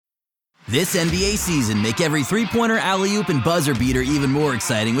This NBA season, make every three-pointer, alley-oop, and buzzer beater even more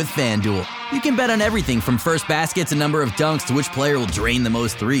exciting with FanDuel. You can bet on everything from first basket to number of dunks to which player will drain the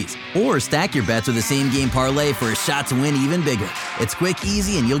most threes. Or stack your bets with a same-game parlay for a shot to win even bigger. It's quick,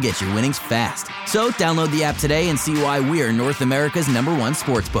 easy, and you'll get your winnings fast. So download the app today and see why we're North America's #1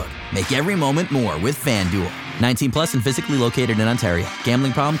 sportsbook. Make every moment more with FanDuel. 19 plus and physically located in Ontario.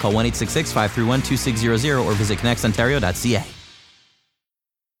 Gambling problem? Call 1-866-531-2600 or visit connectsontario.ca.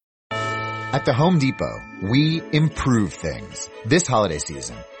 At the Home Depot, we improve things. This holiday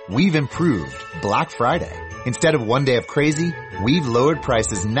season, we've improved Black Friday. Instead of one day of crazy, we've lowered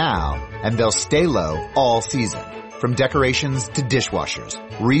prices now, and they'll stay low all season. From decorations to dishwashers,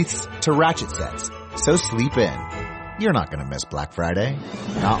 wreaths to ratchet sets. So sleep in. You're not going to miss Black Friday.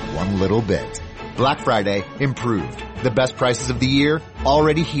 Not one little bit. Black Friday improved. The best prices of the year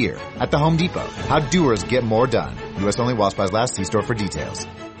already here at the Home Depot. How doers get more done. U.S. only while supplies last. See store for details.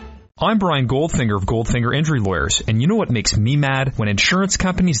 I'm Brian Goldfinger of Goldfinger Injury Lawyers, and you know what makes me mad? When insurance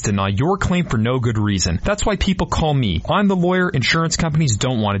companies deny your claim for no good reason. That's why people call me. I'm the lawyer insurance companies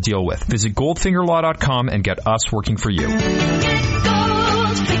don't want to deal with. Visit goldfingerlaw.com and get us working for you.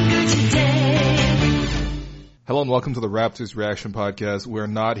 Hello and welcome to the Raptors Reaction Podcast. We're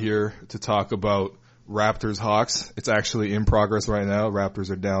not here to talk about Raptors Hawks. It's actually in progress right now.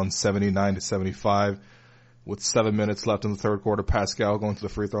 Raptors are down 79-75. With 7 minutes left in the third quarter. Pascal going to the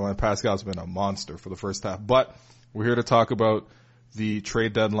free throw line. Pascal's been a monster for the first half. But we're here to talk about the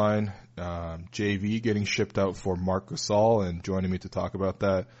trade deadline. JV getting shipped out for Marc Gasol. And joining me to talk about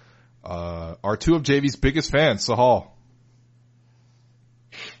that are two of JV's biggest fans, Sahal.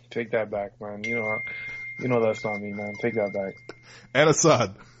 Take that back, man. You know that's not me, man. Take that back. And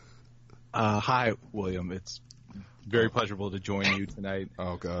Assad. Hi, William. It's very pleasurable to join you tonight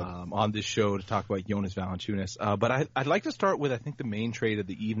on this show to talk about Jonas Valanciunas. But I'd like to start with, I think, the main trade of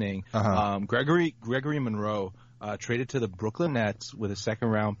the evening. Gregory Monroe traded to the Brooklyn Nets with a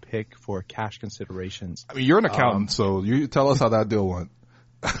second-round pick for cash considerations. I mean, you're an accountant, so you tell us how that deal went.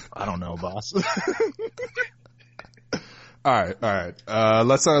 I don't know, boss. All right.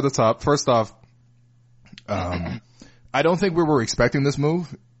 Let's start at the top. First off, I don't think we were expecting this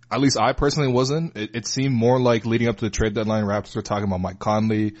move. At least I personally wasn't. It seemed more like leading up to the trade deadline, Raptors were talking about Mike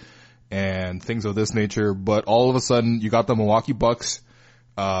Conley and things of this nature. But all of a sudden, you got the Milwaukee Bucks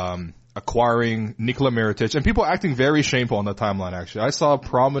acquiring Nikola Mirotic, and people acting very shameful on the timeline, actually. I saw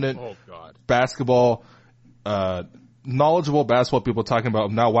prominent basketball, knowledgeable basketball people talking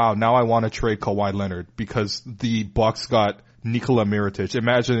about, now I want to trade Kawhi Leonard because the Bucks got Nikola Mirotic.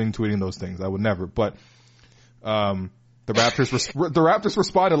 Imagining tweeting those things. I would never. But the Raptors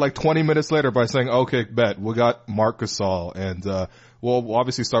responded like 20 minutes later by saying, okay, bet, we got Marc Gasol. And we'll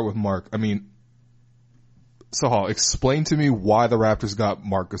obviously start with Marc. I mean, Sahal, explain to me why the Raptors got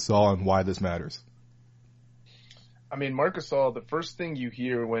Marc Gasol and why this matters. I mean, Marc Gasol, the first thing you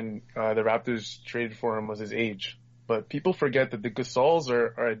hear when the Raptors traded for him was his age. But people forget that the Gasols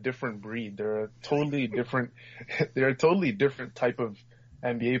are a different breed. They're a totally different type of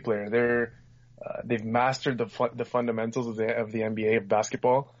NBA player. They've mastered the fundamentals of the NBA of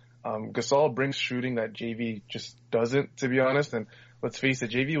basketball. Gasol brings shooting that JV just doesn't, to be honest. And let's face it,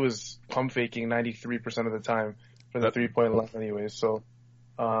 JV was pump faking 93% of the time for the 3-point line anyways. So,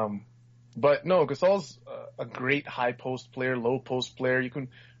 but no, Gasol's a great high post player, low post player. You can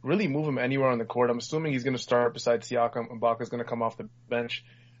really move him anywhere on the court. I'm assuming he's going to start beside Siakam. Ibaka's going to come off the bench.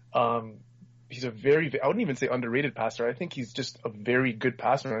 He's a I wouldn't even say underrated passer. I think he's just a very good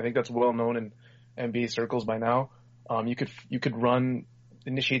passer. I think that's well known in NBA circles by now. You could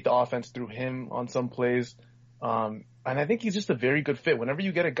initiate the offense through him on some plays. And I think he's just a very good fit. Whenever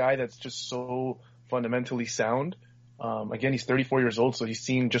you get a guy that's just so fundamentally sound, again, he's 34 years old, so he's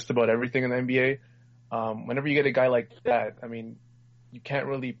seen just about everything in the NBA. Whenever you get a guy like that, I mean, you can't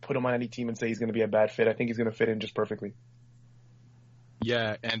really put him on any team and say he's going to be a bad fit. I think he's going to fit in just perfectly.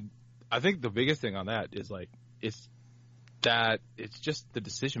 Yeah, and I think the biggest thing on that is it's just the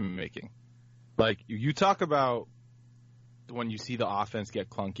decision making. Like, you talk about when you see the offense get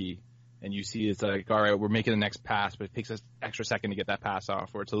clunky and you see it's like, all right, we're making the next pass, but it takes us an extra second to get that pass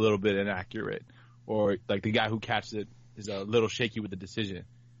off, or it's a little bit inaccurate, or like the guy who catches it is a little shaky with the decision.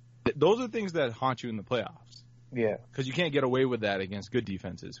 Those are things that haunt you in the playoffs. Yeah. Because you can't get away with that against good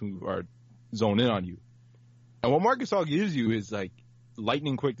defenses who are zoned in on you. And what Marc Gasol gives you is like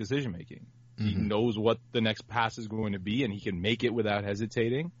lightning quick decision making. Mm-hmm. He knows what the next pass is going to be, and he can make it without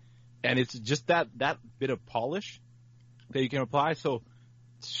hesitating. And it's just that bit of polish that you can apply. So,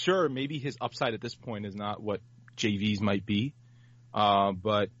 sure, maybe his upside at this point is not what JV's might be.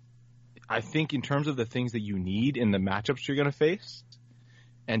 But I think in terms of the things that you need in the matchups you're going to face,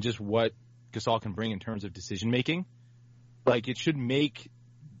 and just what Gasol can bring in terms of decision making, like it should make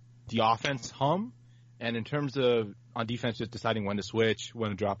the offense hum. And in terms of on defense, just deciding when to switch, when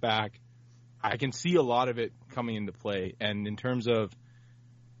to drop back, I can see a lot of it coming into play. And in terms of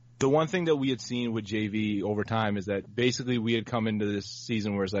the one thing that we had seen with JV over time is that basically we had come into this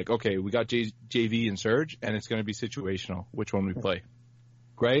season where it's like, okay, we got JV and Serge, and it's going to be situational, which one we play,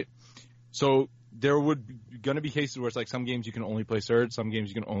 right? So there would going to be cases where it's like some games you can only play Serge, some games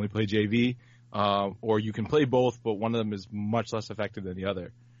you can only play JV, or you can play both, but one of them is much less effective than the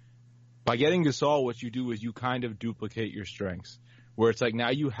other. By getting Gasol, what you do is you kind of duplicate your strengths, where it's like now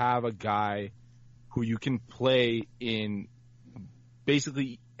you have a guy who you can play in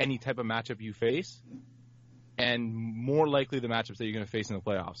basically any type of matchup you face, and more likely the matchups that you're going to face in the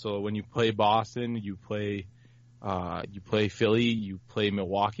playoffs. So when you play Boston, you play Philly, you play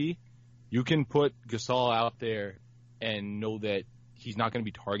Milwaukee, you can put Gasol out there and know that he's not going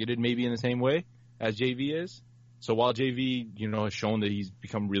to be targeted maybe in the same way as JV is. So while JV, has shown that he's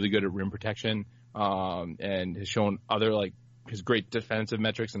become really good at rim protection, and has shown other, like, his great defensive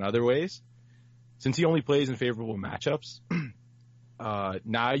metrics in other ways, since he only plays in favorable matchups,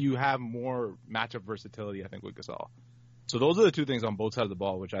 now you have more matchup versatility, I think, with Gasol. So those are the two things on both sides of the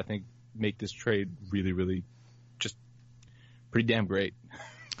ball, which I think make this trade really, really just pretty damn great.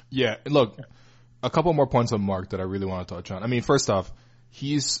 Yeah, look, a couple more points on Mark that I really want to touch on. I mean, first off,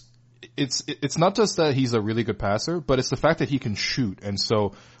 it's not just that he's a really good passer, but it's the fact that he can shoot. And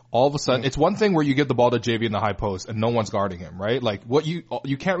so all of a sudden, it's one thing where you give the ball to JV in the high post and no one's guarding him, right? Like what you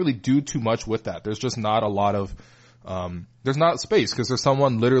can't really do too much with that. There's just not a lot of, there's not space because there's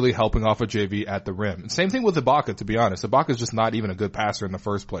someone literally helping off of JV at the rim. Same thing with Ibaka, to be honest. Ibaka's just not even a good passer in the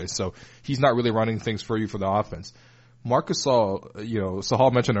first place. So he's not really running things for you for the offense. Marc Gasol,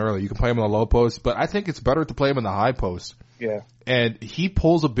 Sahal mentioned earlier, you can play him in the low post, but I think it's better to play him in the high post. Yeah. And he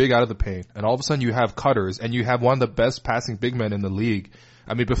pulls a big out of the paint, and all of a sudden you have cutters, and you have one of the best passing big men in the league.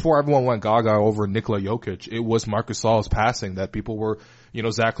 I mean, before everyone went gaga over Nikola Jokic, it was Marc Gasol's passing that people were,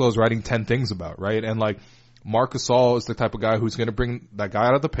 Zach Lowe's writing 10 things about, right? And like, Marc Gasol is the type of guy who's going to bring that guy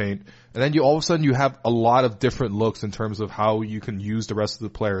out of the paint. And then all of a sudden you have a lot of different looks in terms of how you can use the rest of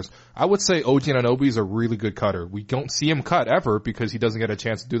the players. I would say OG Anunoby is a really good cutter. We don't see him cut ever because he doesn't get a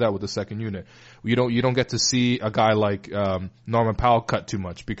chance to do that with the second unit. You don't get to see a guy like, Norman Powell cut too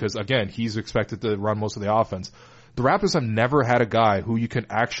much because again, he's expected to run most of the offense. The Raptors have never had a guy who you can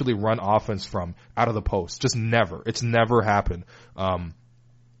actually run offense from out of the post. Just never. It's never happened.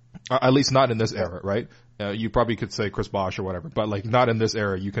 At least not in this era, right? You probably could say Chris Bosh or whatever, but like not in this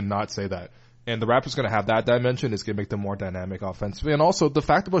era. You cannot say that. And the Raptors going to have that dimension. It's going to make them more dynamic offensively. And also the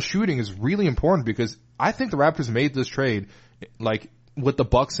fact about shooting is really important because I think the Raptors made this trade like with the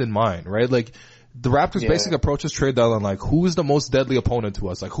Bucks in mind, right? Like the Raptors basically approached this trade deadline like who's the most deadly opponent to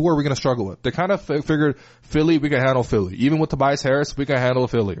us? Like who are we going to struggle with? They kind of figured Philly, we can handle Philly. Even with Tobias Harris, we can handle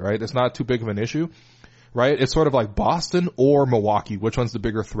Philly, right? It's not too big of an issue, right? It's sort of like Boston or Milwaukee. Which one's the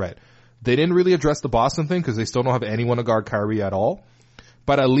bigger threat? They didn't really address the Boston thing because they still don't have anyone to guard Kyrie at all.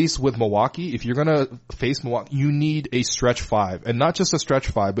 But at least with Milwaukee, if you're going to face Milwaukee, you need a stretch five. And not just a stretch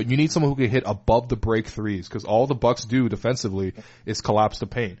five, but you need someone who can hit above the break threes because all the Bucks do defensively is collapse the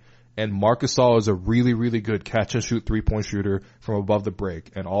paint. And Marc Gasol is a really, really good catch and shoot 3-point shooter from above the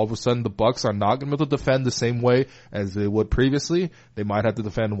break. And all of a sudden the Bucks are not going to be able to defend the same way as they would previously. They might have to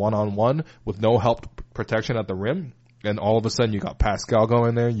defend one-on-one with no help protection at the rim. And all of a sudden you got Pascal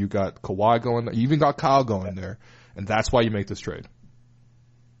going there, you got Kawhi going there, you even got Kyle going there. And that's why you make this trade.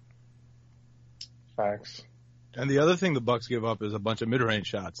 Facts. And the other thing the Bucks give up is a bunch of mid-range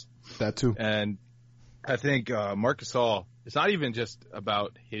shots. That too. And I think Marc Gasol, it's not even just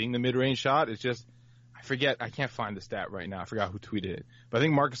about hitting the mid-range shot. It's just, I can't find the stat right now. I forgot who tweeted it. But I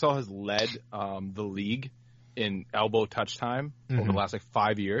think Marc Gasol has led the league in elbow touch time over the last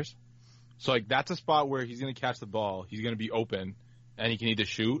 5 years. So like that's a spot where he's going to catch the ball, he's going to be open, and he can either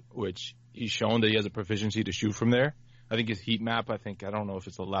shoot, which he's shown that he has a proficiency to shoot from there. I think his heat map, I don't know if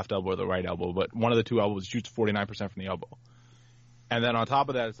it's the left elbow or the right elbow, but one of the two elbows shoots 49% from the elbow. And then on top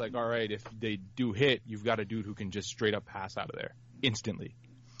of that, it's like, all right, if they do hit, you've got a dude who can just straight up pass out of there instantly.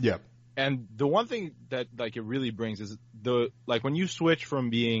 Yeah. And the one thing that like it really brings is when you switch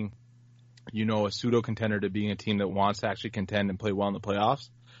from being, a pseudo contender to being a team that wants to actually contend and play well in the playoffs.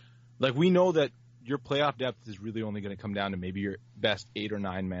 Like, we know that your playoff depth is really only going to come down to maybe your best 8 or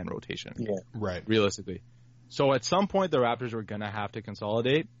 9 man rotation. Yeah. Right. Realistically. So at some point, the Raptors were going to have to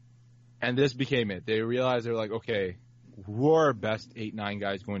consolidate, and this became it. They realized they're like, okay, who are our best 8, 9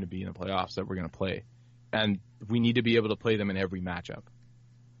 guys going to be in the playoffs that we're going to play? And we need to be able to play them in every matchup.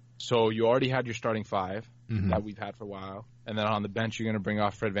 So you already had your starting 5. that we've had for a while. And then on the bench, you're going to bring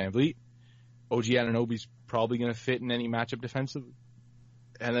off Fred VanVleet. OG Anunoby's probably going to fit in any matchup defensively.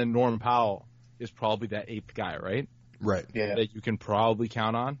 And then Norman Powell is probably that eighth guy, right? Right. Yeah. That you can probably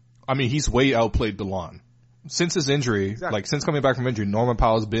count on. I mean, he's way outplayed DeLon. Since his injury, like since coming back from injury, Norman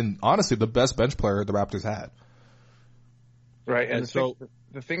Powell's been honestly the best bench player the Raptors had. Right. And so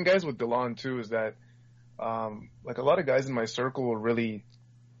the thing, guys, with DeLon too is that, like a lot of guys in my circle were really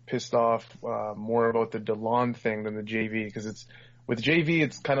pissed off, more about the DeLon thing than the JV. Because with JV,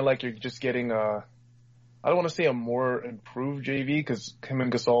 it's kind of like you're just getting I don't want to say a more improved JV because him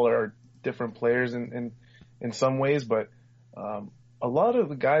and Gasol are different players in some ways, but, a lot of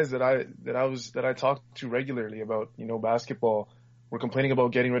the guys that I talked to regularly about, basketball were complaining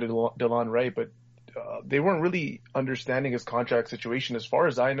about getting rid of DeLon Wright, but they weren't really understanding his contract situation. As far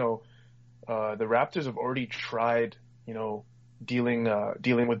as I know, the Raptors have already tried, dealing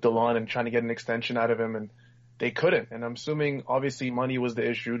with DeLon and trying to get an extension out of him, and they couldn't. And I'm assuming obviously money was the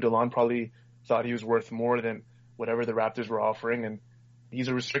issue. DeLon probably thought he was worth more than whatever the Raptors were offering, and he's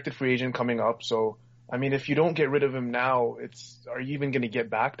a restricted free agent coming up, so I mean, if you don't get rid of him now, are you even going to get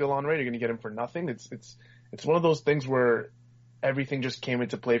back DeLon Wright? You're going to get him for nothing. It's one of those things where everything just came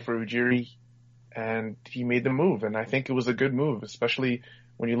into play for Ujiri, and he made the move. And I think it was a good move, especially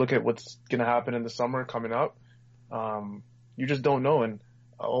when you look at what's going to happen in the summer coming up. You just don't know. And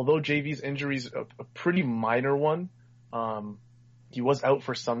although JV's injury is a pretty minor one, he was out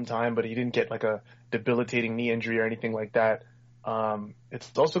for some time, but he didn't get like a debilitating knee injury or anything like that.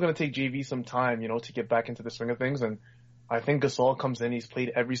 It's also going to take JV some time, to get back into the swing of things. And I think Gasol comes in. He's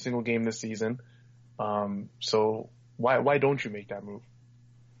played every single game this season. So why don't you make that move?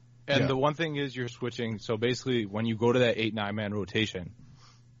 And the one thing is you're switching. So basically when you go to that 8-9 man rotation,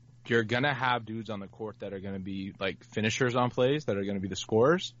 you're going to have dudes on the court that are going to be like finishers on plays that are going to be the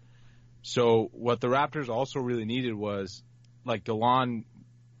scorers. So what the Raptors also really needed was like DeLon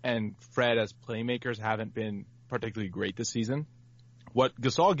and Fred as playmakers haven't been particularly great this season. What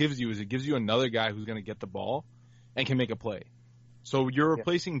Gasol gives you is it gives you another guy who's going to get the ball and can make a play. So you're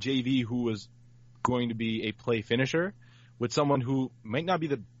replacing JV, who was going to be a play finisher, with someone who might not be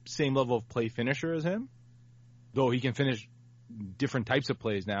the same level of play finisher as him, though he can finish different types of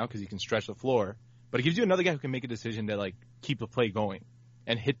plays now because he can stretch the floor. But it gives you another guy who can make a decision to like keep the play going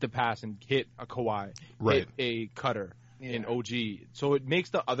and hit the pass and hit a Kawhi, hit a cutter in OG. So it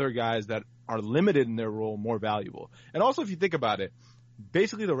makes the other guys that are limited in their role more valuable. And also, if you think about it,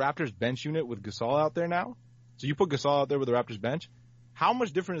 basically the Raptors bench unit with Gasol out there now. So you put Gasol out there with the Raptors bench. How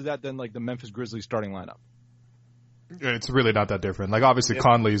much different is that than like the Memphis Grizzlies starting lineup? It's really not that different. Like obviously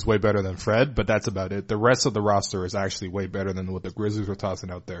Conley is way better than Fred, but that's about it. The rest of the roster is actually way better than what the Grizzlies were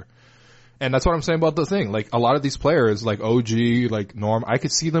tossing out there. And that's what I'm saying about the thing. Like a lot of these players, like OG, like Norm, I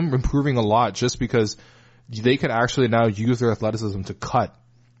could see them improving a lot just because they can actually now use their athleticism to cut.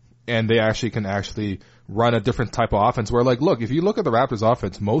 And they actually can run a different type of offense where like, look, if you look at the Raptors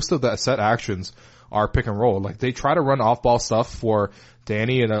offense, most of the set actions are pick and roll. Like they try to run off ball stuff for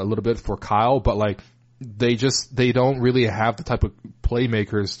Danny and a little bit for Kyle, but like they don't really have the type of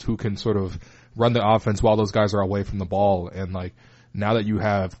playmakers who can sort of run the offense while those guys are away from the ball. And like now that you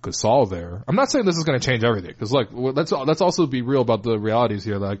have Gasol there, I'm not saying this is going to change everything because like let's also be real about the realities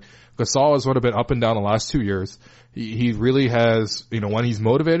here. Like Gasol has sort of been up and down the last 2 years. He really has, when he's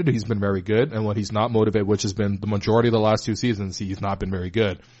motivated, he's been very good. And when he's not motivated, which has been the majority of the last 2 seasons, he's not been very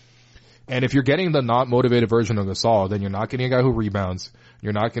good. And if you're getting the not motivated version of Gasol, then you're not getting a guy who rebounds.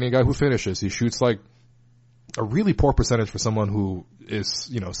 You're not getting a guy who finishes. He shoots like a really poor percentage for someone who is,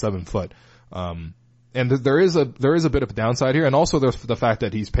 7 foot. And there is a bit of a downside here. And also there's the fact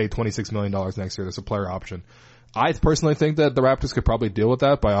that he's paid $26 million next year. There's a player option. I personally think that the Raptors could probably deal with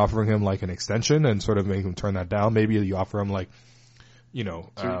that by offering him like an extension and sort of make him turn that down. Maybe you offer him like,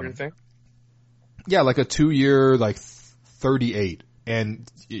 2-year thing? Yeah, like a 2-year, like 38. And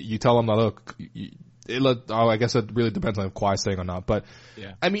you tell him, look, I guess it really depends on if Kawhi's staying or not. But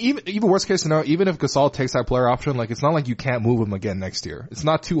yeah. I mean, even worst case scenario, even if Gasol takes that player option, like it's not like you can't move him again next year. It's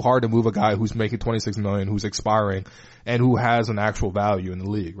not too hard to move a guy who's making $26 million, who's expiring, and who has an actual value in the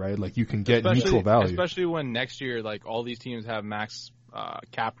league, right? Like you can get neutral value. Especially when next year, like all these teams have max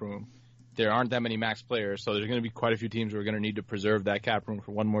cap room. There aren't that many max players, so there's going to be quite a few teams who are going to need to preserve that cap room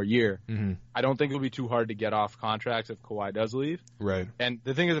for one more year. Mm-hmm. I don't think it'll be too hard to get off contracts if Kawhi does leave. Right. And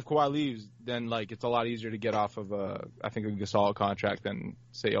the thing is, if Kawhi leaves, then like it's a lot easier to get off of a Gasol contract than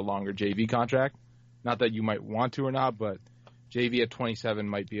say a longer JV contract. Not that you might want to or not, but JV at 27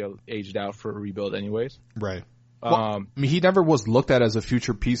 might be aged out for a rebuild anyways. Right. Well, I mean, he never was looked at as a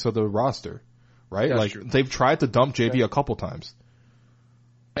future piece of the roster, right? Like true. They've tried to dump JV a couple times.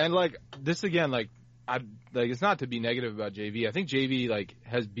 And, like, this again, like, it's not to be negative about JV. I think JV like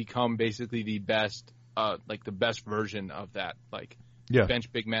has become basically the best version of that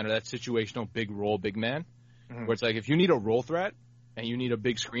bench big man or that situational big role big man, where it's like if you need a role threat and you need a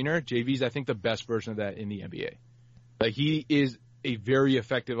big screener, JV's I think the best version of that in the NBA. Like he is a very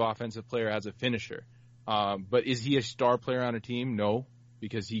effective offensive player as a finisher, but is he a star player on a team? No,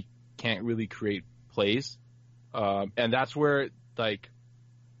 because he can't really create plays, and that's where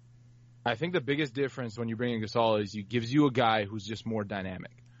I think the biggest difference when you bring in Gasol is he gives you a guy who's just more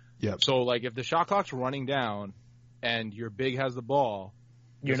dynamic. Yep. So, like, if the shot clock's running down and your big has the ball,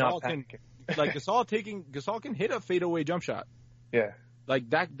 Gasol can hit a fadeaway jump shot. Yeah. Like,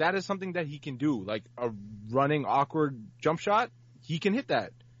 that is something that he can do. Like, a running, awkward jump shot, he can hit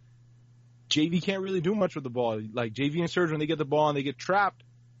that. JV can't really do much with the ball. Like, JV and Serge, when they get the ball and they get trapped,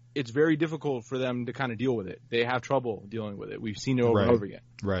 it's very difficult for them to kind of deal with it. They have trouble dealing with it. We've seen it over and over again.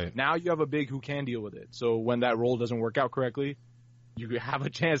 Right. Now you have a big who can deal with it. So when that roll doesn't work out correctly, you have a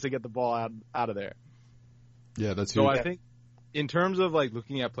chance to get the ball out of there. Yeah, that's so huge. I think in terms of like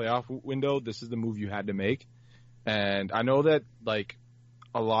looking at playoff window, this is the move you had to make. And I know that like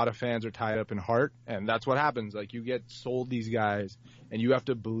a lot of fans are tied up in heart, and that's what happens. Like you get sold these guys, and you have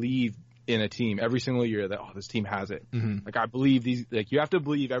to believe in a team every single year that, this team has it. Mm-hmm. Like I believe you have to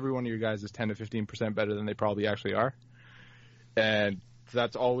believe every one of your guys is 10 to 15% better than they probably actually are. And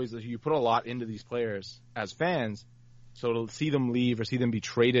that's always, you put a lot into these players as fans. So to see them leave or see them be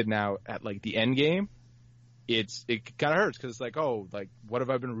traded now at like the end game, it kind of hurts because it's like, what have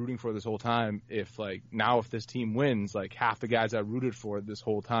I been rooting for this whole time? If this team wins, like half the guys I rooted for this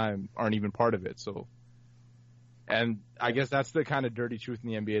whole time aren't even part of it. So, and I guess that's the kind of dirty truth in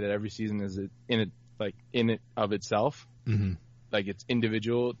the NBA that every season is in it of itself. Mm-hmm. Like it's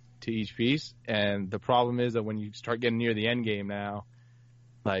individual to each piece. And the problem is that when you start getting near the end game now,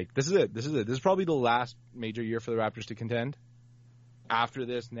 like this is it. This is probably the last major year for the Raptors to contend. After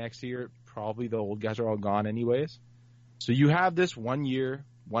this, next year, probably the old guys are all gone anyways. So you have this 1 year,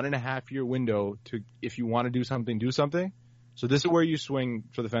 1.5 year window to, if you want to do something, do something. So this is where you swing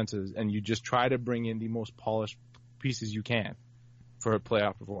for the fences and you just try to bring in the most polished pieces you can for a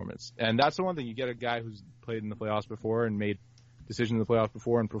playoff performance. And that's the one thing. You get a guy who's played in the playoffs before and made decisions in the playoffs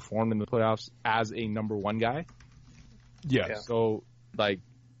before and performed in the playoffs as a number one guy. Yeah. So,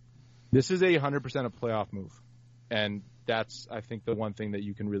 this is 100% a playoff move. And that's, I think, the one thing that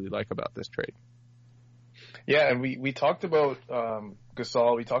you can really like about this trade. Yeah, and we talked about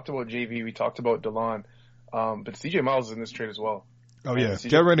Gasol, we talked about JV, we talked about DeLon, but CJ Miles is in this trade as well. Oh, yeah.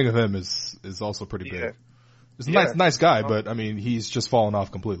 Get rating of him is also pretty big. He's a nice guy, but, I mean, he's just fallen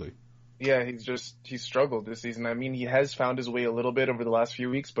off completely. Yeah, he's struggled this season. I mean, he has found his way a little bit over the last few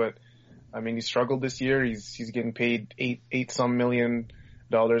weeks, but, I mean, he struggled this year. He's getting paid eight some million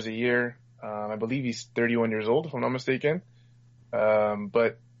dollars a year. I believe he's 31 years old, if I'm not mistaken.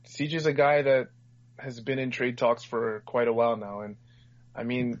 But CJ's a guy that has been in trade talks for quite a while now. And I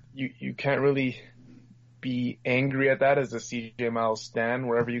mean, you can't really be angry at that as a CJ Miles stan,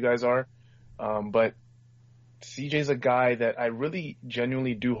 wherever you guys are. But CJ's a guy that I really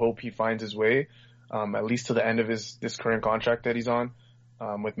genuinely do hope he finds his way, at least to the end of this current contract that he's on,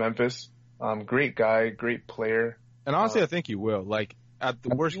 with Memphis. Great guy, great player. And honestly, I think he will. At the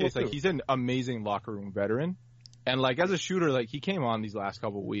worst case, he's an amazing locker room veteran. And, as a shooter, he came on these last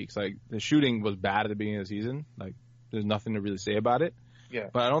couple of weeks. The shooting was bad at the beginning of the season. There's nothing to really say about it. Yeah.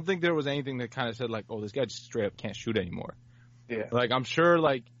 But I don't think there was anything that kind of said, this guy just straight up can't shoot anymore. Yeah. I'm sure,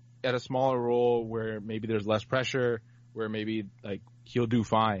 at a smaller role where maybe there's less pressure, where maybe, he'll do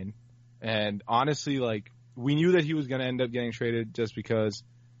fine. And honestly, we knew that he was going to end up getting traded just because,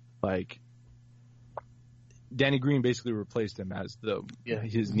 Danny Green basically replaced him as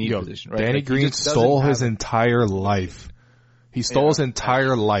his need position, right? Danny Green stole his entire life. He stole his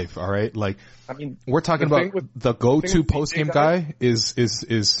entire life, all right? I mean, we're talking about the go-to post-game guy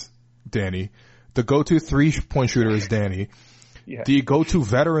is Danny. The go-to three-point shooter is Danny. Yeah. The go-to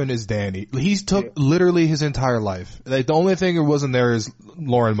veteran is Danny. He's took literally his entire life. The only thing that wasn't there is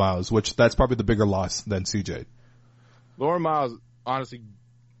Lauren Miles, which that's probably the bigger loss than CJ. Lauren Miles, honestly,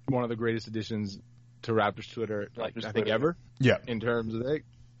 one of the greatest additions to Raptors Twitter, I think ever. Yeah. In terms of it.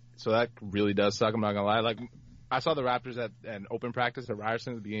 So that really does suck. I'm not going to lie. I saw the Raptors at an open practice at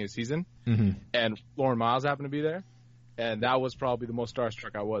Ryerson at the beginning of the season, and Lauren Miles happened to be there. And that was probably the most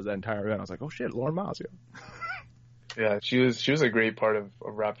starstruck I was that entire event. I was like, oh shit, Lauren Miles, Yeah, she was a great part of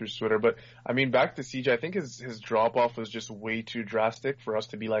Raptors Twitter. But I mean, back to CJ, I think his drop off was just way too drastic for us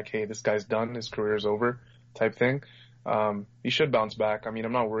to be like, hey, this guy's done, his career's over, type thing. He should bounce back. I mean,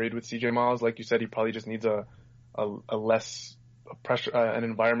 I'm not worried with CJ Miles. Like you said, he probably just needs a less pressure, an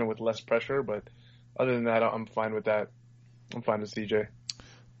environment with less pressure. But other than that, I'm fine with that. I'm fine with CJ.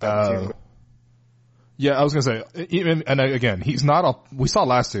 Yeah, I was gonna say, again, he's not we saw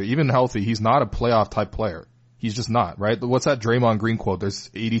last year, even healthy, he's not a playoff type player. He's just not, right? What's that Draymond Green quote?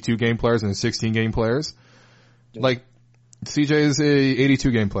 There's 82 game players and 16 game players. Yeah. Like, CJ is a 82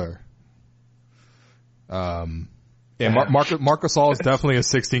 game player. And Marc Gasol is definitely a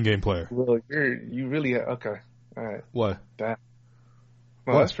 16 game player. Well, you really, okay. All right. What?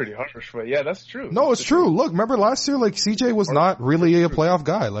 Well, that's pretty harsh, but yeah, that's true. No, it's true. Look, remember last year, like, CJ was not really a playoff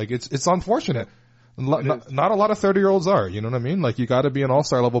guy. Like, it's unfortunate. Not a lot of 30-year-olds are, you know what I mean? Like, you gotta be an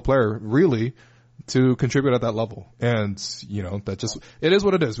all-star level player, really, to contribute at that level. And, you know, it is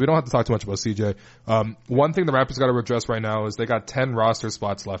what it is. We don't have to talk too much about CJ. One thing the Raptors gotta address right now is they got 10 roster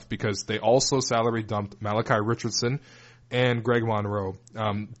spots left because they also salary dumped Malachi Richardson and Greg Monroe.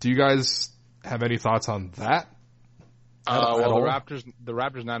 Do you guys have any thoughts on that? Well, the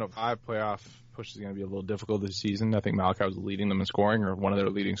Raptors 905 playoff push is going to be a little difficult this season. I think Malachi was leading them in scoring, or one of their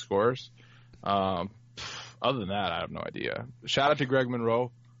leading scorers. Other than that, I have no idea. Shout out to Greg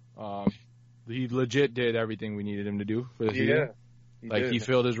Monroe. He legit did everything we needed him to do for the season. He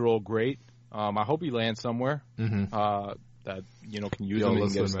filled his role great. I hope he lands somewhere that can use him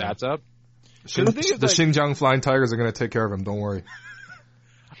and get his stats up. The Xinjiang Flying Tigers are going to take care of him. Don't worry.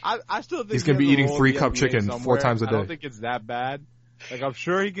 I still think he's going to be eating 3-cup chicken somewhere. 4 times a day. I don't think it's that bad. Like, I'm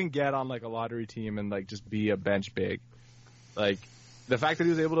sure he can get on like a lottery team and like just be a bench big. Like, the fact that he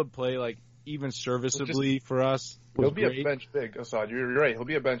was able to play like even serviceably for us was he'll be great. A bench big. Assad, you're right. He'll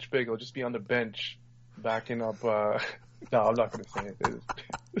be a bench big. He'll just be on the bench backing up. No, I'm not going to say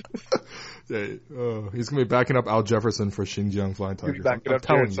it. He's going to be backing up Al Jefferson for Xinjiang Flying Tigers. He's backing up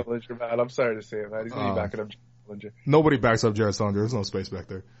Jared Sullinger, man. I'm sorry to say it, man. He's going to be backing up Jared Sullinger. Nobody backs up Jared Sullinger. There's no space back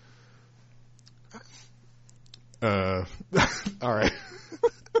there. All right.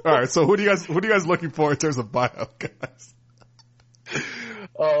 All right. So who do you guys looking for in terms of buyout guys?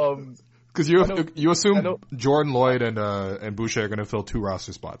 Because you assume Jordan Lloyd and Boucher are going to fill 2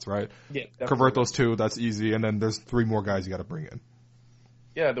 roster spots, right? Yeah. Definitely. Convert those 2. That's easy. And then there's 3 more guys you got to bring in.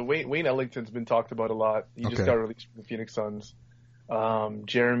 Yeah, the Wayne Ellington's been talked about a lot. He just got released from the Phoenix Suns.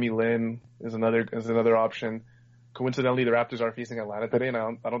 Jeremy Lin is another option. Coincidentally, the Raptors are facing Atlanta today, and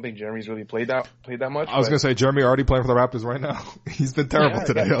I don't think Jeremy's really played that much. I was going to say, Jeremy already playing for the Raptors right now. He's been terrible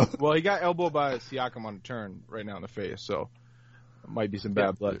today. Yeah. Well, he got elbowed by Siakam on a turn right now in the face, so it might be some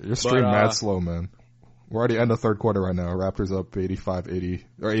bad blood. You're straight mad slow, man. We're already in the third quarter right now. Raptors up 85-80,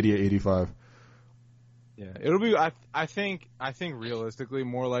 or 88-85. Yeah, it'll be. I think realistically,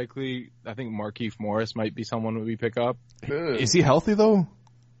 more likely, I think Markieff Morris might be someone we pick up. Is he healthy though?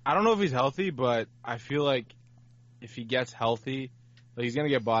 I don't know if he's healthy, but I feel like if he gets healthy, like he's gonna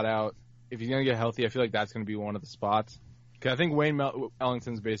get bought out. If he's gonna get healthy, I feel like that's gonna be one of the spots. Because I think Wayne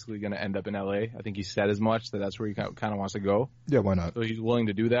Ellington's basically gonna end up in LA. I think he said as much that's where he kind of wants to go. Yeah, why not? So he's willing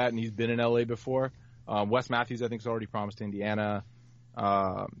to do that, and he's been in LA before. Wes Matthews, I think, is already promised Indiana.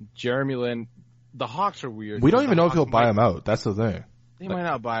 Jeremy Lin. The Hawks are weird. We don't even know if he'll buy him out. That's the thing. They might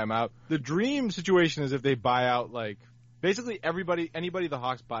not buy him out. The dream situation is if they buy out, like, basically anybody the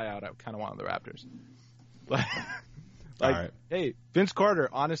Hawks buy out, I kind of want on the Raptors. Like, hey, Vince Carter,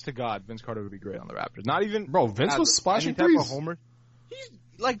 honest to God, Vince Carter would be great on the Raptors. Not even... Bro, Vince was splashing threes. Homer.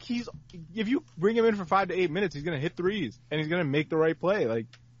 If you bring him in for 5 to 8 minutes, he's going to hit threes, and he's going to make the right play. Like,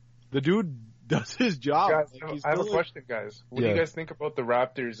 the dude does his job. Guys, I have a question, guys. What do you guys think about the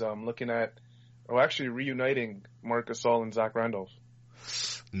Raptors looking at... actually reuniting Marc Gasol and Zach Randolph.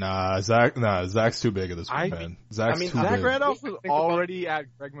 Zach's too big at this point, man. Zach Randolph was already at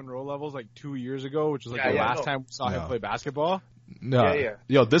Greg Monroe levels like 2 years ago, which was like the last time we saw him play basketball. No. Yeah.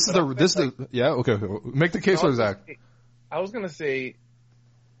 Yo, this is okay. Make the case for Zach. I was gonna say,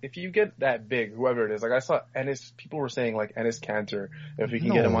 if you get that big, whoever it is, like I saw Enes, people were saying like Enes Kanter, if we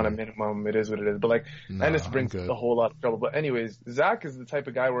can get him on a minimum, it is what it is. But like Enes brings a whole lot of trouble. But anyways, Zach is the type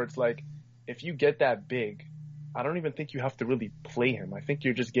of guy where it's like, if you get that big, I don't even think you have to really play him. I think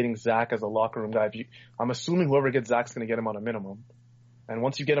you're just getting Zach as a locker room guy. I'm assuming whoever gets Zach's going to get him on a minimum. And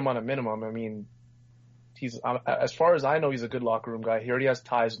once you get him on a minimum, I mean, he's as far as I know, he's a good locker room guy. He already has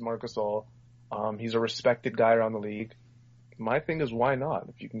ties with Marc Gasol. He's a respected guy around the league. My thing is, why not?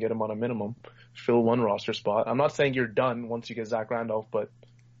 If you can get him on a minimum, fill one roster spot. I'm not saying you're done once you get Zach Randolph, but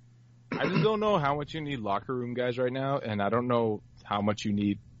I just don't know how much you need locker room guys right now, and I don't know how much you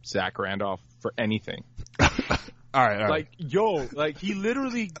need Zach Randolph for anything. All right. Like, he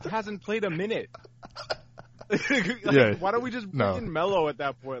literally hasn't played a minute. Why don't we just bring in Melo at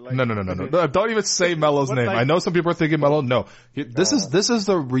that point? Like, No. Don't even say Melo's name. I know some people are thinking Melo. No. This is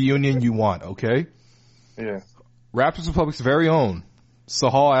the reunion you want, okay? Yeah. Raptors Republic's very own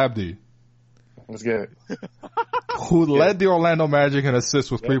Sahal Abdi. Let's get it. Who led the Orlando Magic in assists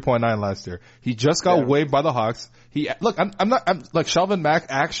with 3.9 last year. He just got waived by the Hawks. I'm like, Shelvin Mack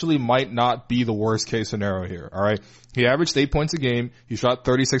actually might not be the worst case scenario here, alright? He averaged 8 points a game. He shot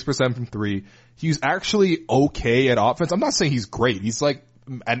 36% from three. He's actually okay at offense. I'm not saying he's great. He's like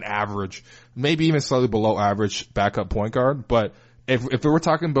an average, maybe even slightly below average backup point guard. But if we were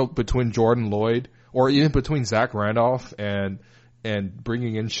talking about between Jordan Lloyd or even between Zach Randolph and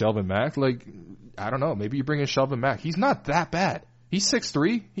bringing in Shelvin Mack, like, I don't know, maybe you bring in Shelvin Mack. He's not that bad. He's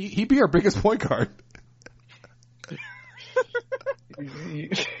 6'3". He'd be our biggest point guard.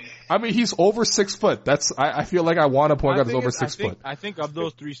 I mean, he's over 6 foot. I feel like I want a point guard that's over 6 foot. I think of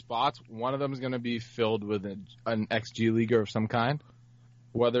those three spots, one of them is going to be filled with an XG leaguer of some kind.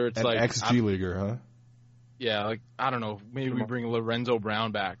 Whether it's an XG leaguer, huh? Yeah, like, I don't know. Maybe we bring Lorenzo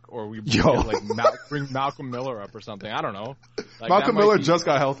Brown back, or we bring Malcolm Miller up or something. I don't know. Like, Malcolm Miller just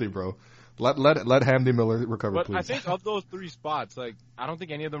got healthy, bro. Let Hamdi Miller recover, but please. I think of those three spots, like, I don't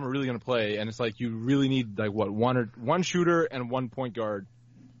think any of them are really going to play, and it's like you really need like one shooter and one point guard,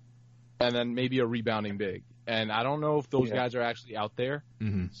 and then maybe a rebounding big. And I don't know if those guys are actually out there.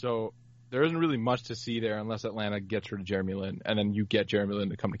 Mm-hmm. So there isn't really much to see there unless Atlanta gets rid of Jeremy Lin, and then you get Jeremy Lin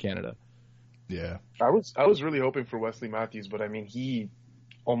to come to Canada. Yeah, I was really hoping for Wesley Matthews, but I mean, he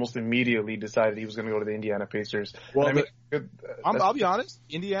almost immediately decided he was going to go to the Indiana Pacers. Well, I mean, I'll be honest,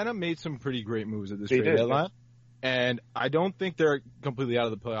 Indiana made some pretty great moves at this trade deadline, and I don't think they're completely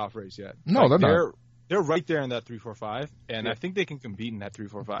out of the playoff race yet. No, they're not. They're right there in that 3-4-5, and I think they can compete in that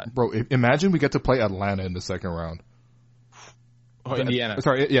 3-4-5. Bro, imagine we get to play Atlanta in the second round. Oh, Indiana.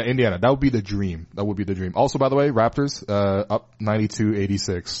 Sorry, yeah, Indiana. That would be the dream. Also, by the way, Raptors, up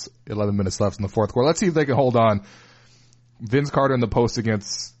 92-86, 11 minutes left in the fourth quarter. Let's see if they can hold on. Vince Carter in the post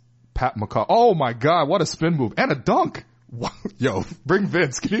against Pat McCaw. Oh my God, what a spin move. And a dunk. Yo, bring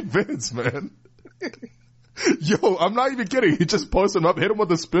Vince. Give me Vince, man. Yo, I'm not even kidding. He just posted him up, hit him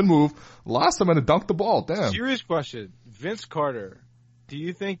with a spin move, lost him, and dunked the ball. Damn. Serious question. Vince Carter, do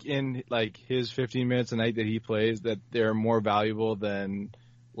you think in like his 15 minutes a night that he plays that they're more valuable than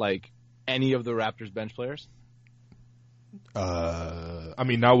like any of the Raptors bench players? I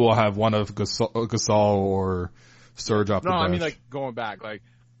mean, now we'll have one of Gasol or Serge off the bench. No, I mean like going back, like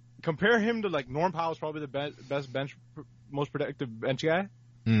compare him to like Norm Powell's probably the best bench, most productive bench guy.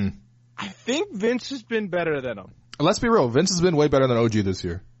 I think Vince has been better than him. Let's be real. Vince has been way better than OG this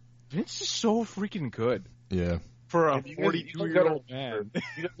year. Vince is so freaking good. Yeah. For a 42-year-old man.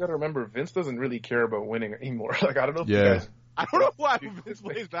 You just gotta remember, Vince doesn't really care about winning anymore. Like, I don't know if you guys... I don't know why Vince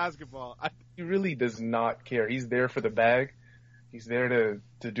plays basketball. He really does not care. He's there for the bag. He's there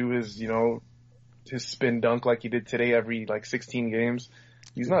to do his, his spin dunk like he did today every, 16 games.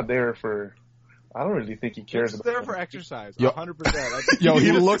 He's not there for... I don't really think he cares about it. He's there for exercise, 100%. Yo,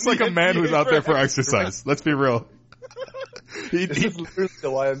 he looks like a man who's out there for exercise. Let's be real. This is literally the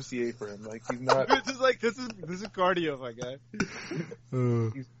YMCA for him. Like, he's not... This is cardio, my guy.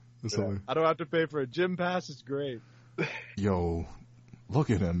 I don't have to pay for a gym pass. It's great. Yo, look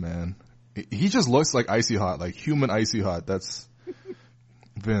at him, man. He just looks like icy hot, like human icy hot. That's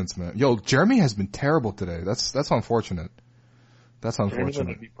Vince, man. Yo, Jeremy has been terrible today. That's unfortunate. That's unfortunate.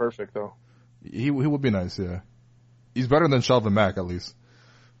 Jeremy's gonna be perfect, though. He would be nice, yeah. He's better than Shelvin Mack, at least.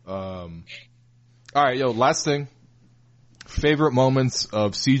 All right, yo, last thing. Favorite moments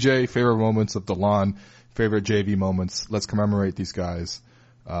of CJ, favorite moments of DeLon, favorite JV moments. Let's commemorate these guys.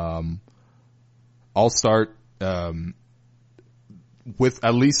 I'll start with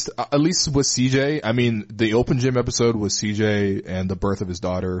at least with CJ. I mean, the open gym episode with CJ and the birth of his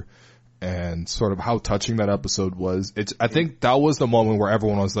daughter, and sort of how touching that episode was. I think that was the moment where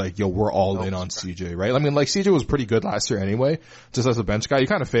everyone was like, yo, we're all in on CJ, right? I mean, CJ was pretty good last year anyway, just as a bench guy. He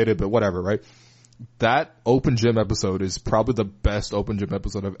kind of faded, but whatever, right? That open gym episode is probably the best open gym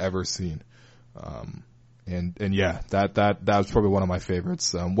episode I've ever seen. And yeah, that was probably one of my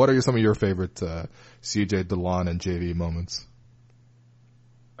favorites. What are some of your favorite, CJ, DeLon, and JV moments?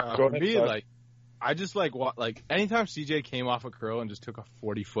 For me, I just anytime CJ came off a curl and just took a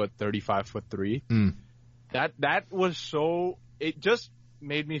 40-foot, 35-foot three, that was so, it just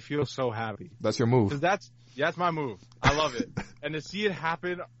made me feel so happy. That's your move. 'Cause that's my move. I love it. And to see it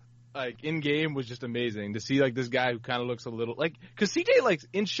happen, in game was just amazing. To see, this guy who kind of looks a little, cause CJ,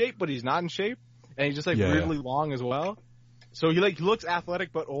 in shape, but he's not in shape. And he's just, weirdly long as well. So he looks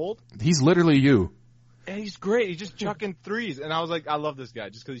athletic but old. He's literally you. And he's great. He's just chucking threes. And I was like, I love this guy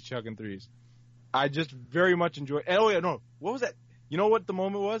just because he's chucking threes. I just very much enjoy. Oh yeah, no. What was that? You know what the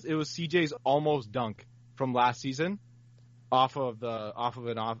moment was? It was CJ's almost dunk from last season, off of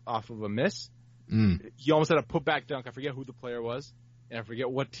a miss. He almost had a putback dunk. I forget who the player was, and I forget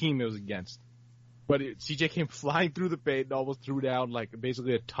what team it was against. But CJ came flying through the paint and almost threw down like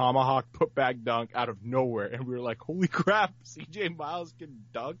basically a tomahawk putback dunk out of nowhere. And we were like, holy crap, CJ Miles can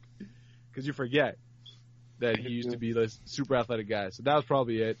dunk? Because you forget that he used to be this super athletic guy. So that was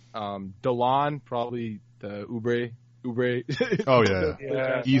probably it. DeLon, probably the Oubre. Oh,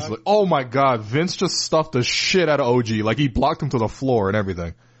 yeah. Easily. Oh, my God. Vince just stuffed the shit out of OG. Like, he blocked him to the floor and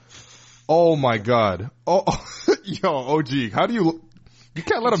everything. Oh, my God. Oh, yo, OG, how do you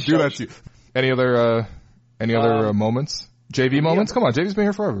can't let him do that to you. Any other moments? JV moments? Come on, JV's been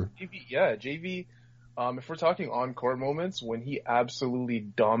here forever. JV, if we're talking on-court moments, when he absolutely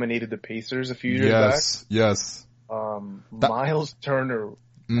dominated the Pacers a few years back. Yes. Miles Turner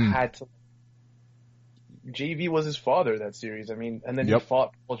had to. JV was his father that series. I mean, and then he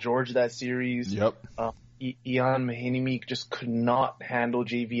fought Paul George that series. Yep. Ian Mahinmi just could not handle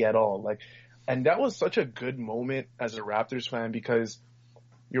JV at all. And that was such a good moment as a Raptors fan because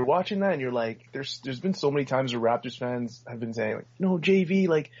you're watching that and you're like, there's been so many times where Raptors fans have been saying,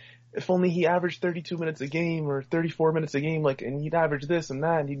 JV, if only he averaged 32 minutes a game or 34 minutes a game, and he'd average this and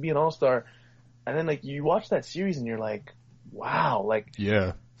that and he'd be an all-star. And then, you watch that series and you're like, wow,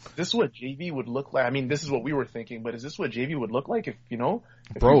 yeah. This is what JV would look like. I mean, this is what we were thinking, but is this what JV would look like if we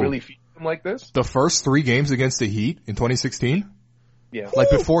really feed him like this? The first 3 games against the Heat in 2016? Yeah.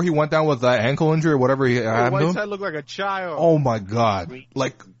 Before he went down with that ankle injury or whatever he had. Whiteside looked like a child. Oh my God.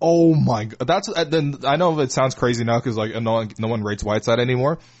 Oh my God. Then I know it sounds crazy now because no one rates Whiteside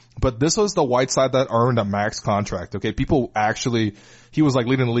anymore. But this was the Whiteside that earned a max contract. Okay. People actually, he was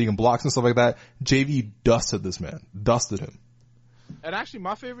leading the league in blocks and stuff like that. JV dusted this man. Dusted him. And actually,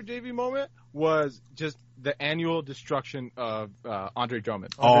 my favorite JV moment was just the annual destruction of Andre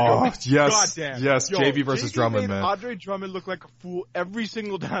Drummond. Yes. Goddamn. Yes, yo, JV versus Drummond, man. Andre Drummond looked like a fool every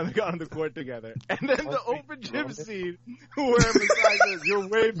single time they got on the court together. And then the open gym scene where Masai says, you're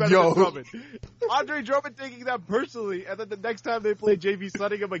way better than Drummond. Andre Drummond taking that personally, and then the next time they play JV,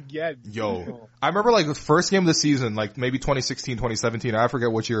 sunning him again. Yo. I remember the first game of the season, maybe 2016, 2017, I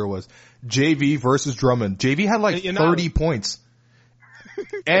forget which year it was. JV versus Drummond. JV had 30 points.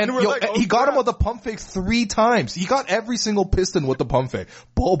 And he got him with the pump fake 3 times. He got every single Piston with the pump fake.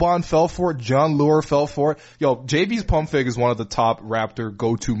 Boban fell for it. John Lure fell for it. Yo, JV's pump fake is one of the top Raptor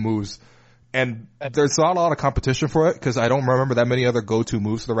go-to moves. And there's not a lot of competition for it because I don't remember that many other go-to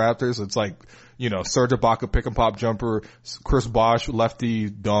moves for the Raptors. It's Serge Ibaka pick and pop jumper, Chris Bosh lefty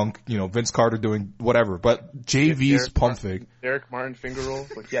dunk, Vince Carter doing whatever. But JV's pump fake. Derek Martin finger roll.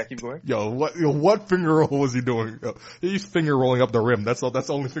 Yeah, keep going. What finger roll was he doing? He's finger rolling up the rim. That's the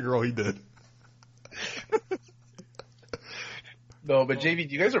only finger roll he did. No, but JV,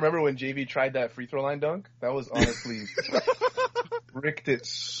 do you guys remember when JV tried that free throw line dunk? That was honestly ricked it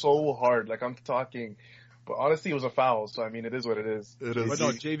so hard. I'm talking, but honestly, it was a foul. So I mean, it is what it is. It is. But no,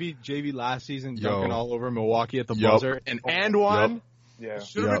 JV last season dunking all over Milwaukee at the buzzer and one. Yeah,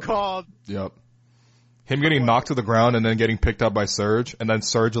 should have been called. Yep. Him getting knocked to the ground and then getting picked up by Serge, and then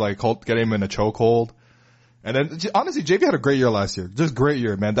Serge getting him in a chokehold. And then, honestly, JV had a great year last year. Just great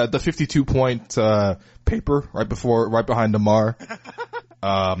year, man. The 52-point, paper right behind DeMar.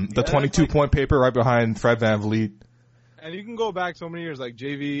 The 22-point paper right behind Fred VanVleet. And you can go back so many years,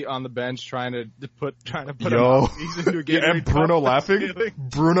 JV on the bench trying to put him into a game. And Bruno laughing.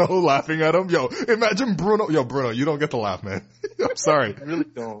 Bruno laughing at him. Yo, imagine Bruno. Yo, Bruno, you don't get to laugh, man. I'm sorry. I really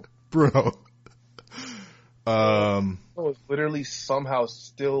don't. Bruno. Was literally somehow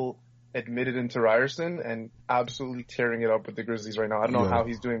still admitted into Ryerson and absolutely tearing it up with the Grizzlies right now. I don't know how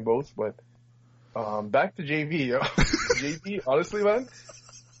he's doing both, but back to JV. JV, honestly, man,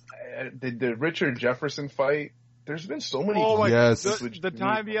 the Richard Jefferson fight, there's been so many. Oh my yes. The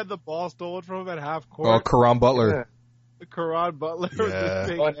time he had the ball stolen from him at half court. Oh, Caron Butler. Yeah. Caron Butler.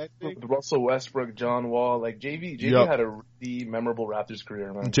 Yeah. Russell Westbrook, John Wall. JV had had a really memorable Raptors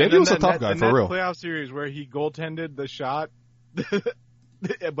career, man. JV was a tough guy, for real. Playoff series where he goaltended the shot.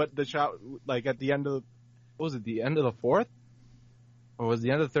 But the shot, at the end of, the end of the fourth? Or was it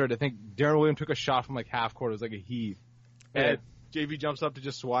the end of the third? I think Darren Williams took a shot from half court. It was a heave. And JV jumps up to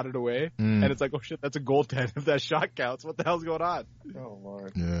just swat it away. And it's oh shit, that's a goaltend if that shot counts. What the hell's going on? Oh,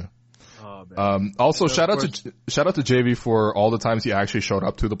 Lord. Yeah. Oh, man. Also, shout out to JV for all the times he actually showed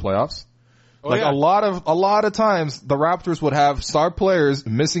up to the playoffs. A lot of times the Raptors would have star players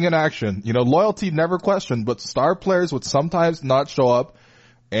missing in action. Loyalty never questioned, but star players would sometimes not show up.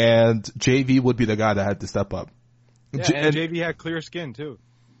 And JV would be the guy that had to step up. Yeah, and JV had clear skin too.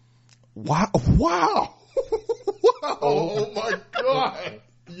 Wow. Oh my God.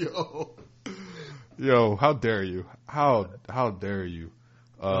 Yo, how dare you? How dare you?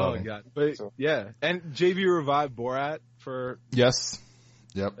 Oh my God. But yeah. And JV revived Borat for. Yes.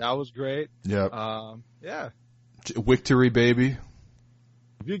 Yep. That was great. Yep. Yeah. Victory, baby.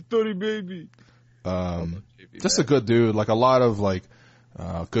 Victory, baby. Just a good dude. Like a lot of like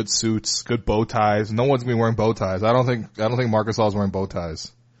good suits, good bow ties. No one's gonna be wearing bow ties. I don't think Marc Gasol's wearing bow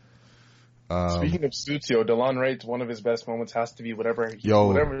ties. Speaking of suits, DeLon Wright, one of his best moments has to be whatever the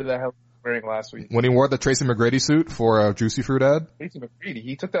hell he was wearing last week. When he wore the Tracy McGrady suit for a Juicy Fruit ad. Tracy McGrady,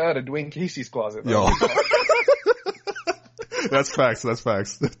 he took that out of Dwayne Casey's closet. Yo. That's facts.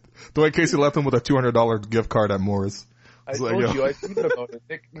 Dwayne Casey left him with a $200 gift card at Moore's. I told you, I tweeted about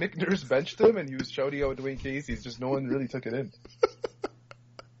it. Nick Nurse benched him, and he was shouting out Dwayne Casey's. Just no one really took it in.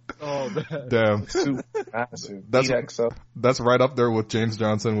 Oh, man. Damn. Massive. That's right up there with James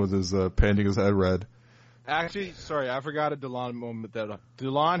Johnson with his painting his head red. Actually, sorry, I forgot a DeLon moment.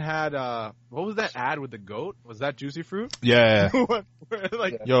 DeLon had what was that ad with the goat? Was that Juicy Fruit? Yeah.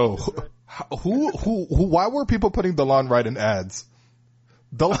 Like, yo, who? Why were people putting DeLon Wright in ads?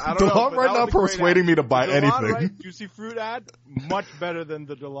 DeLon Wright not persuading me to buy anything. DeLon Wright Juicy Fruit ad much better than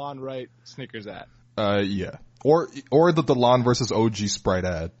the DeLon Wright Snickers ad. Yeah, or the DeLon versus OG Sprite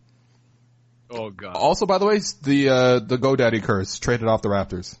ad. Oh god. Also, by the way, the GoDaddy curse traded off the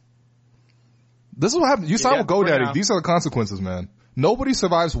Raptors. This is what happened. You signed with GoDaddy. These are the consequences, man. Nobody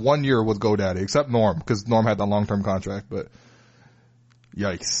survives 1 year with GoDaddy except Norm, because Norm had that long-term contract. But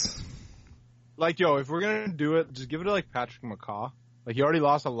yikes. Like, yo, if we're gonna do it, just give it to like Patrick McCaw. Like, he already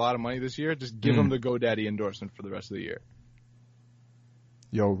lost a lot of money this year. Just give him the GoDaddy endorsement for the rest of the year.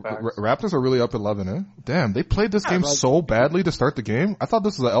 Yo, Raptors are really up 11, eh? Damn, they played this game so badly to start the game. I thought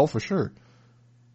this was an L for sure.